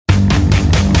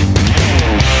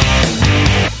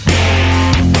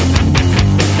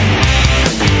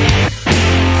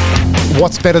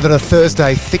What's better than a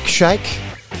Thursday thick shake?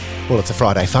 Well, it's a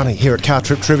Friday funny. Here at Car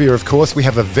Trip Trivia, of course, we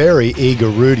have a very eager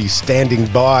Rudy standing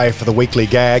by for the weekly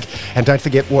gag. And don't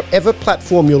forget, whatever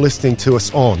platform you're listening to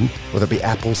us on, whether it be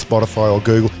Apple, Spotify or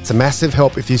Google, it's a massive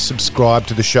help if you subscribe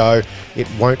to the show. It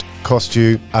won't cost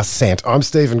you a cent. I'm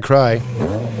Stephen Cray,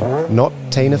 not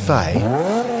Tina Fey.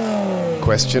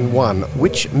 Question 1.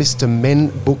 Which Mr. Men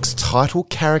book's title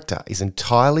character is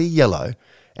entirely yellow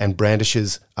and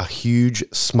brandishes a huge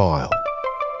smile?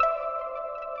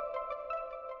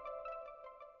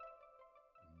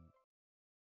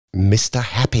 Mr.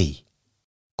 Happy.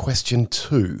 Question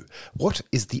 2. What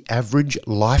is the average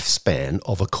lifespan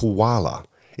of a koala?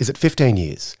 Is it 15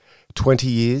 years, 20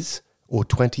 years, or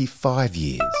 25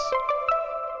 years?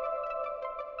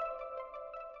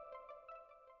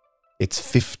 It's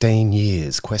 15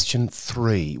 years. Question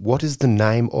 3. What is the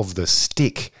name of the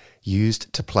stick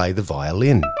used to play the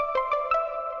violin?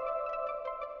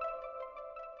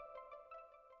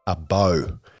 A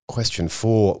bow. Question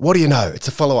 4. What do you know? It's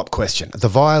a follow-up question. The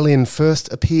violin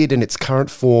first appeared in its current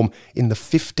form in the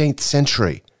 15th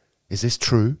century. Is this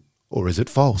true or is it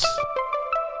false?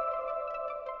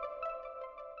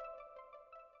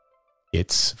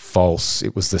 It's false.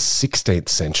 It was the 16th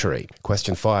century.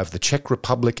 Question 5. The Czech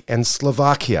Republic and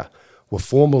Slovakia were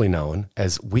formerly known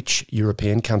as which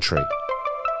European country?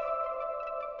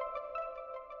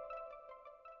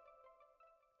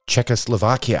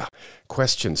 Czechoslovakia.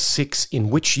 Question 6. In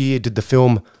which year did the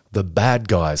film The Bad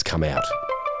Guys come out?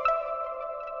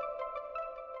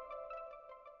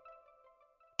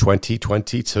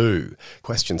 2022.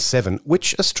 Question 7.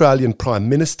 Which Australian Prime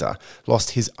Minister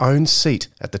lost his own seat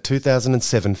at the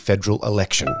 2007 federal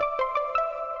election?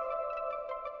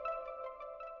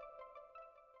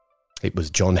 It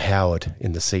was John Howard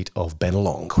in the seat of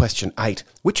Bennelong. Question 8.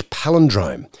 Which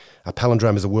palindrome? A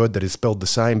palindrome is a word that is spelled the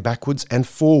same backwards and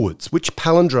forwards. Which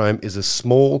palindrome is a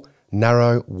small,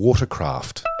 narrow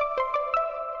watercraft?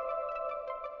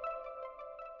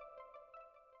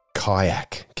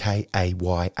 Kayak.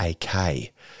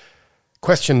 K-A-Y-A-K.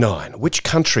 Question 9. Which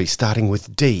country, starting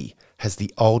with D, has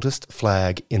the oldest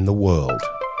flag in the world?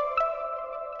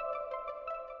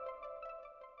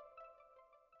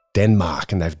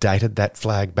 Denmark, and they've dated that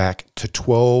flag back to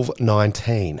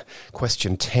 1219.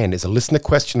 Question 10 is a listener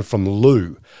question from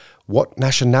Lou. What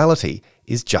nationality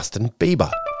is Justin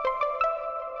Bieber?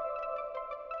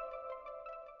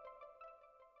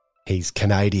 He's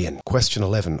Canadian. Question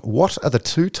 11. What are the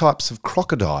two types of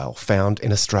crocodile found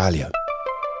in Australia?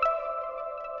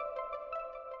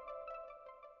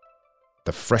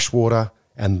 The freshwater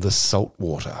and the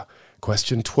saltwater.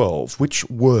 Question 12. Which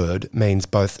word means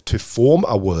both to form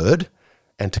a word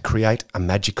and to create a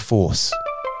magic force?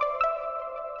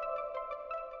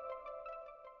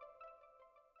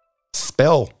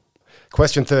 Spell.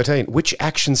 Question 13. Which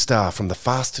action star from the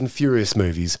Fast and Furious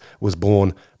movies was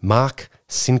born Mark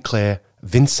Sinclair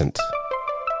Vincent?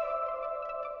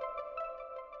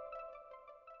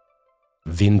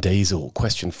 Vin Diesel.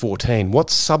 Question 14. What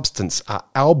substance are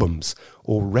albums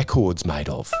or records made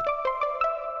of?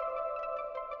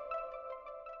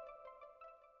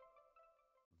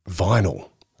 Vinyl,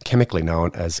 chemically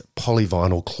known as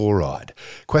polyvinyl chloride.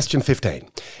 Question 15.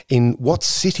 In what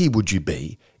city would you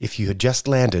be if you had just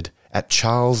landed at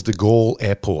Charles de Gaulle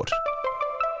Airport?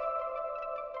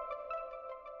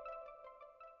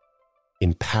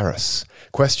 In Paris.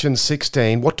 Question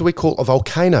 16. What do we call a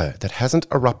volcano that hasn't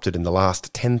erupted in the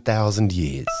last 10,000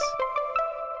 years?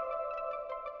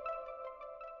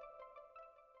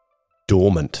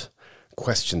 Dormant.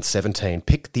 Question 17.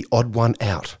 Pick the odd one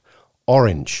out.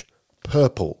 Orange,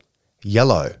 purple,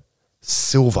 yellow,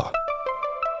 silver.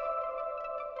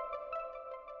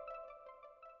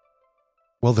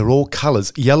 Well, they're all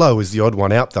colours. Yellow is the odd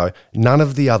one out, though. None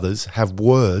of the others have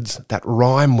words that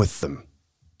rhyme with them.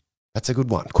 That's a good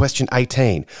one. Question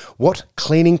 18. What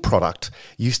cleaning product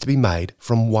used to be made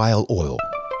from whale oil?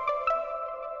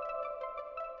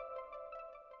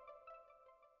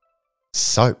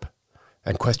 Soap.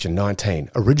 And question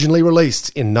 19. Originally released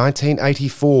in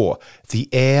 1984, the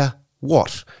Air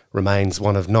what remains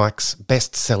one of Nike's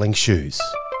best-selling shoes?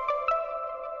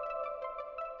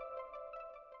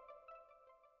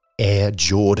 Air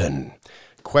Jordan.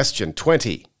 Question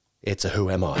 20. It's a Who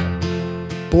Am I?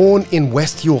 Born in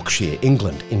West Yorkshire,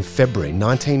 England in February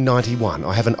 1991,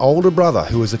 I have an older brother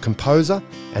who is a composer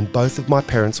and both of my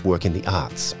parents work in the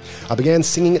arts. I began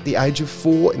singing at the age of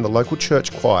 4 in the local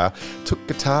church choir, took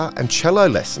guitar and cello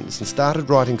lessons and started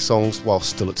writing songs while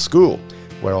still at school,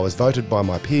 where I was voted by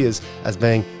my peers as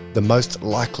being the most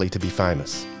likely to be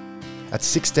famous. At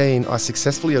 16, I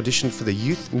successfully auditioned for the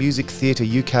Youth Music Theatre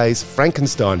UK's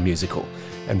Frankenstein musical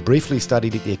and briefly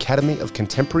studied at the Academy of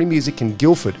Contemporary Music in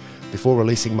Guildford before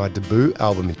releasing my debut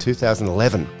album in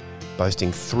 2011,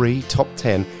 boasting 3 top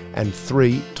 10 and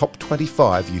 3 top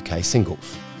 25 UK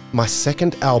singles. My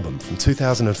second album from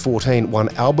 2014 won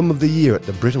Album of the Year at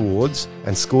the Brit Awards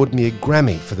and scored me a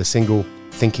Grammy for the single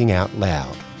Thinking Out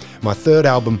Loud. My third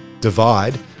album,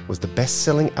 Divide, was the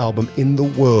best-selling album in the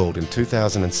world in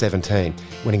 2017,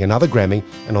 winning another Grammy,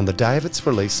 and on the day of its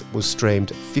release was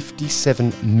streamed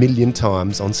 57 million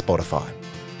times on Spotify.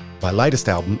 My latest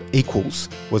album, Equals,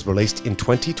 was released in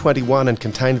 2021 and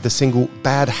contained the single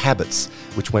Bad Habits,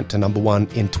 which went to number 1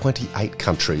 in 28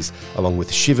 countries, along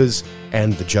with Shivers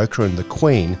and The Joker and the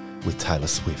Queen with Taylor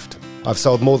Swift. I've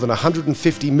sold more than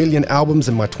 150 million albums,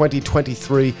 and my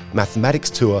 2023 Mathematics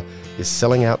Tour is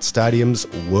selling out stadiums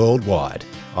worldwide.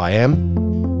 I am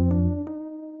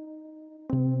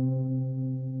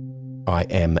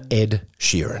Ed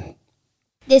Sheeran.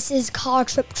 This is Car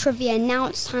Trip Trivia. Now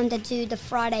it's time to do the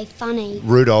Friday Funny.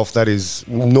 Rudolph, that is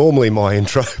normally my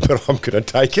intro, but I'm going to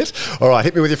take it. All right,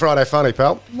 hit me with your Friday Funny,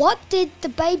 pal. What did the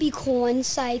baby corn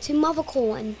say to mother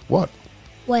corn? What?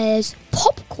 Where's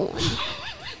popcorn?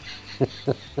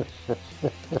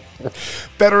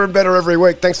 Better and better every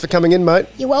week. Thanks for coming in, mate.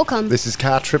 You're welcome. This is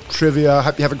Car Trip Trivia.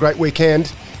 Hope you have a great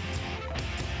weekend.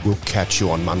 We'll catch you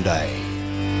on Monday.